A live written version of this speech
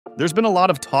There's been a lot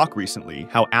of talk recently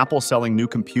how Apple selling new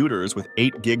computers with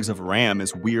 8 gigs of RAM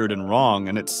is weird and wrong,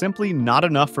 and it's simply not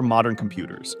enough for modern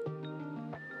computers.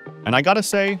 And I gotta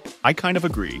say, I kind of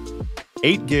agree.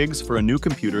 8 gigs for a new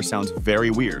computer sounds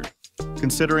very weird,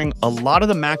 considering a lot of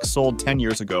the Macs sold 10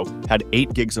 years ago had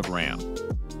 8 gigs of RAM.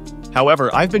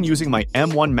 However, I've been using my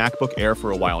M1 MacBook Air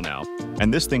for a while now,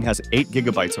 and this thing has 8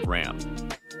 gigabytes of RAM.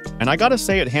 And I gotta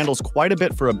say it handles quite a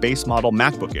bit for a base model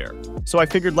MacBook Air, so I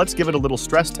figured let's give it a little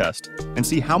stress test and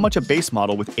see how much a base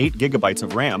model with 8 gigabytes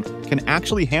of RAM can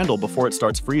actually handle before it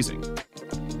starts freezing.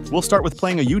 We'll start with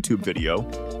playing a YouTube video,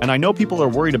 and I know people are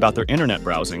worried about their internet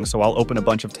browsing, so I'll open a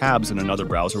bunch of tabs in another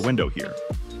browser window here.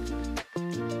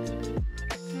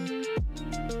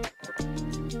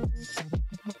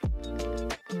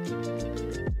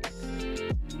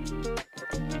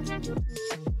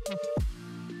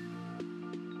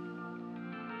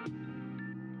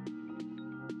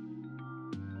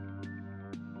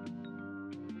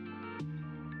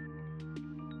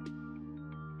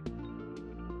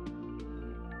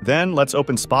 Then let's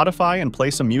open Spotify and play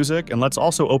some music, and let's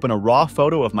also open a raw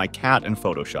photo of my cat in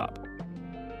Photoshop.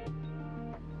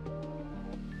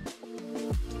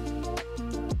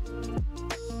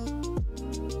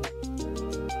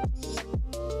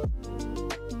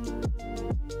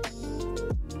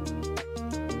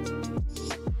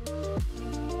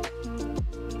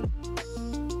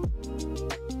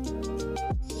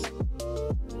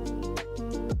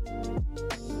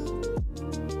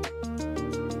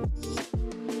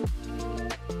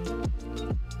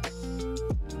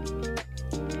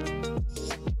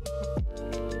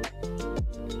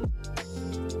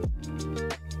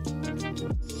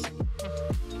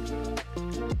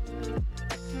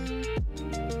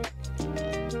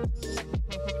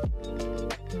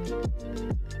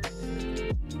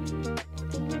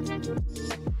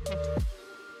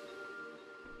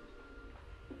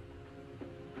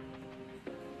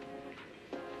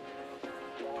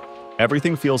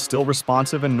 Everything feels still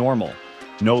responsive and normal,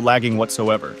 no lagging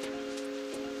whatsoever.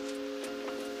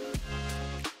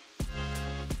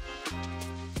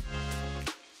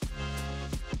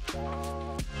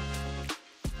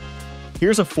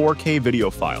 Here's a 4K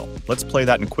video file. Let's play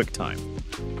that in QuickTime.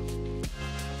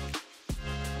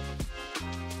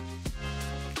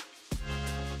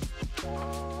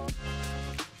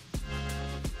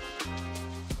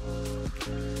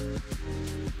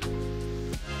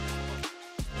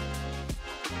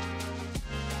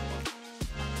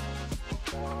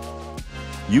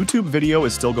 YouTube video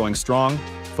is still going strong,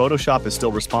 Photoshop is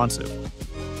still responsive.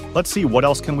 Let's see what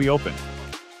else can we open.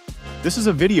 This is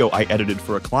a video I edited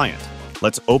for a client.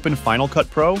 Let's open Final Cut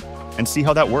Pro and see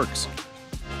how that works.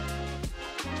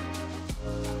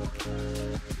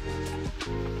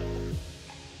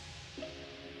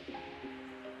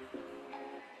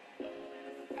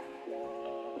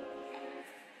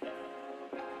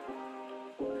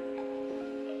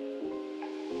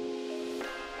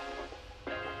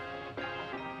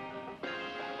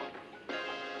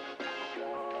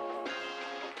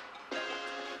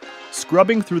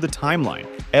 Scrubbing through the timeline,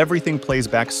 everything plays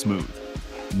back smooth.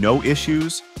 No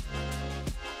issues.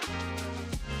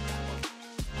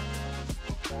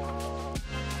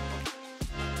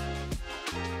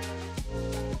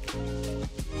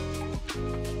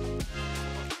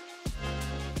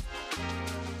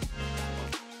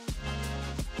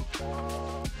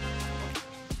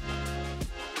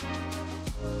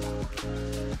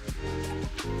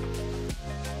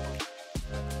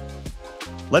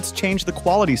 Let's change the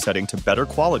quality setting to better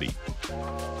quality.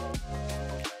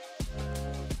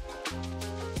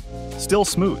 Still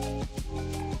smooth.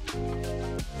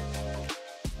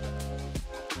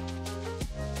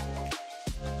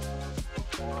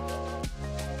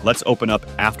 Let's open up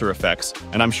After Effects,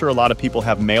 and I'm sure a lot of people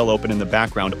have Mail open in the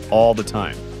background all the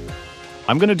time.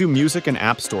 I'm gonna do Music and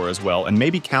App Store as well, and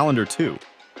maybe Calendar too.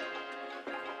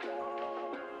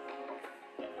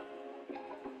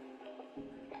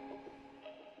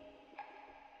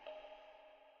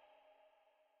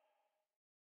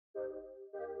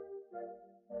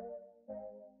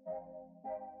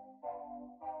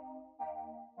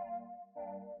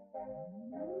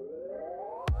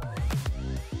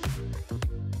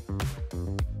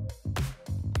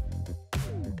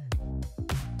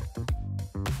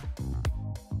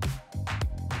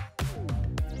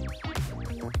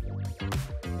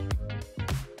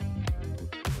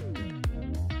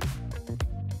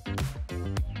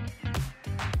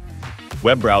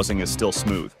 Web browsing is still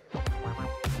smooth.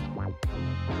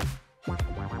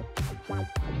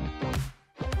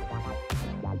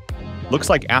 Looks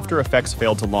like After Effects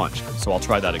failed to launch, so I'll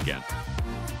try that again.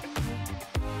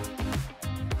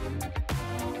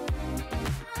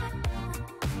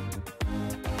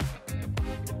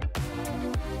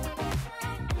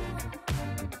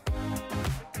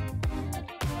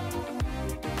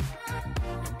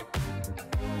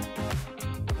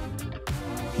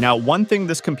 Now, one thing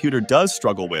this computer does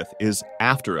struggle with is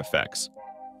After Effects.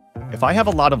 If I have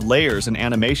a lot of layers and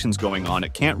animations going on,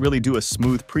 it can't really do a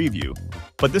smooth preview.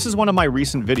 But this is one of my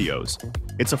recent videos.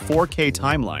 It's a 4K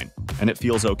timeline, and it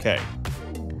feels okay.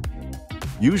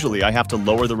 Usually, I have to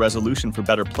lower the resolution for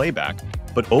better playback,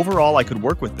 but overall I could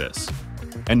work with this.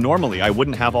 And normally, I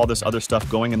wouldn't have all this other stuff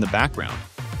going in the background.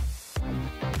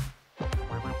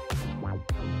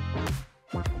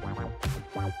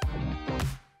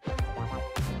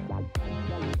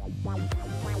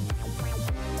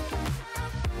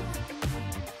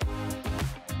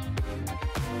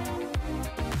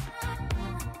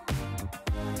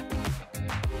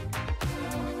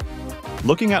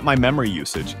 Looking at my memory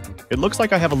usage, it looks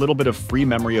like I have a little bit of free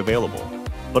memory available,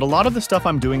 but a lot of the stuff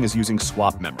I'm doing is using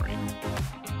swap memory.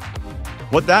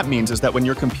 What that means is that when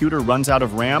your computer runs out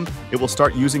of RAM, it will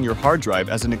start using your hard drive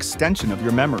as an extension of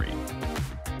your memory.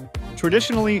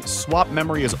 Traditionally, swap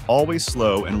memory is always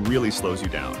slow and really slows you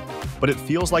down, but it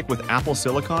feels like with Apple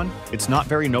Silicon, it's not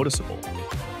very noticeable.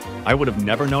 I would have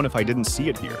never known if I didn't see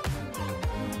it here.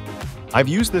 I've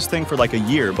used this thing for like a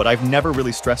year, but I've never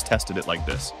really stress tested it like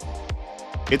this.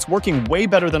 It's working way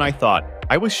better than I thought.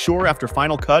 I was sure after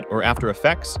Final Cut or After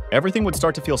Effects, everything would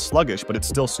start to feel sluggish, but it's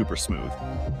still super smooth.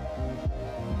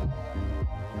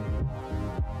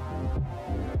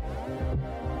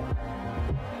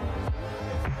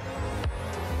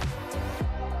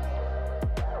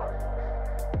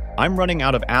 I'm running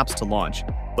out of apps to launch,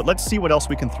 but let's see what else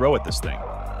we can throw at this thing.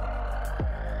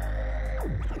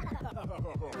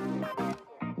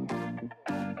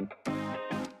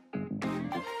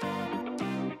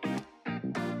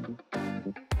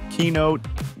 Keynote,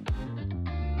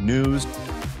 news,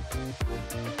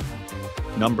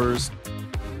 numbers,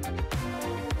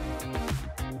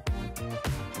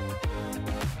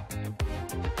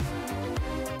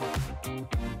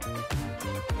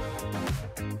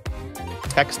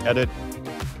 text edit,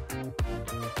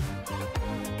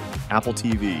 Apple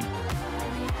TV.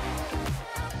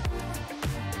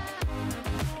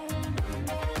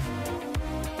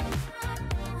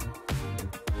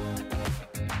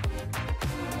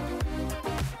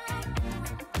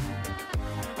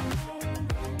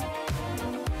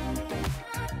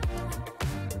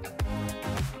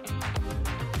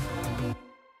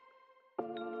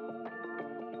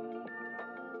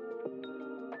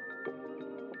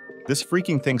 This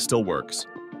freaking thing still works.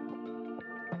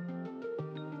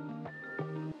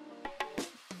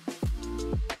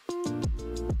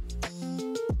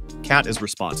 Cat is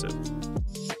responsive.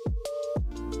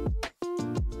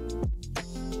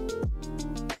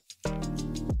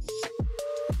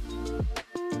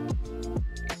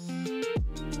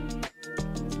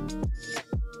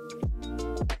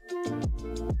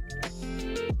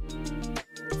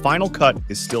 Final Cut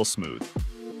is still smooth.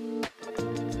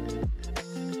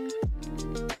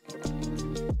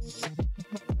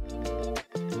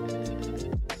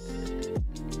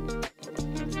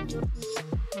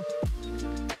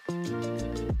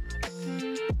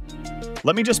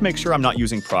 Let me just make sure I'm not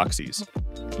using proxies.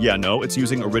 Yeah, no, it's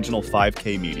using original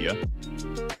 5K media.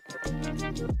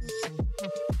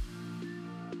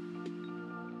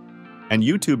 And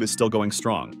YouTube is still going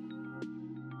strong.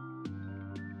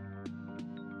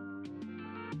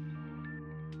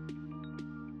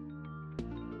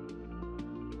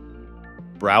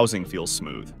 Browsing feels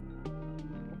smooth.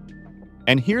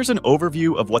 And here's an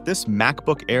overview of what this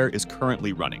MacBook Air is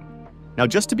currently running. Now,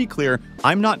 just to be clear,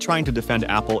 I'm not trying to defend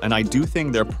Apple, and I do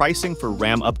think their pricing for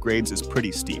RAM upgrades is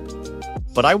pretty steep.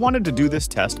 But I wanted to do this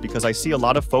test because I see a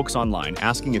lot of folks online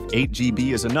asking if 8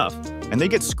 GB is enough, and they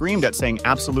get screamed at saying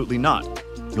absolutely not.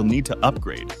 You'll need to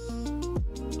upgrade.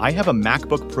 I have a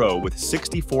MacBook Pro with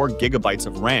 64 gigabytes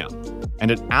of RAM, and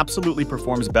it absolutely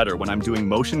performs better when I'm doing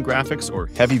motion graphics or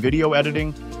heavy video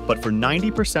editing, but for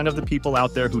 90% of the people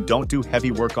out there who don't do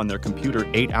heavy work on their computer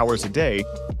 8 hours a day,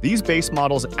 these base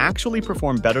models actually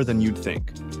perform better than you'd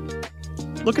think.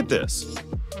 Look at this.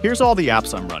 Here's all the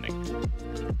apps I'm running.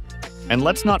 And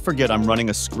let's not forget I'm running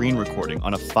a screen recording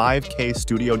on a 5K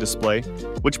studio display,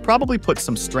 which probably puts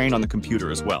some strain on the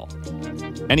computer as well.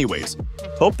 Anyways,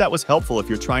 hope that was helpful if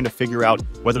you're trying to figure out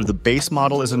whether the base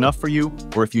model is enough for you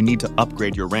or if you need to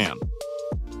upgrade your RAM.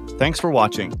 Thanks for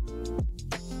watching.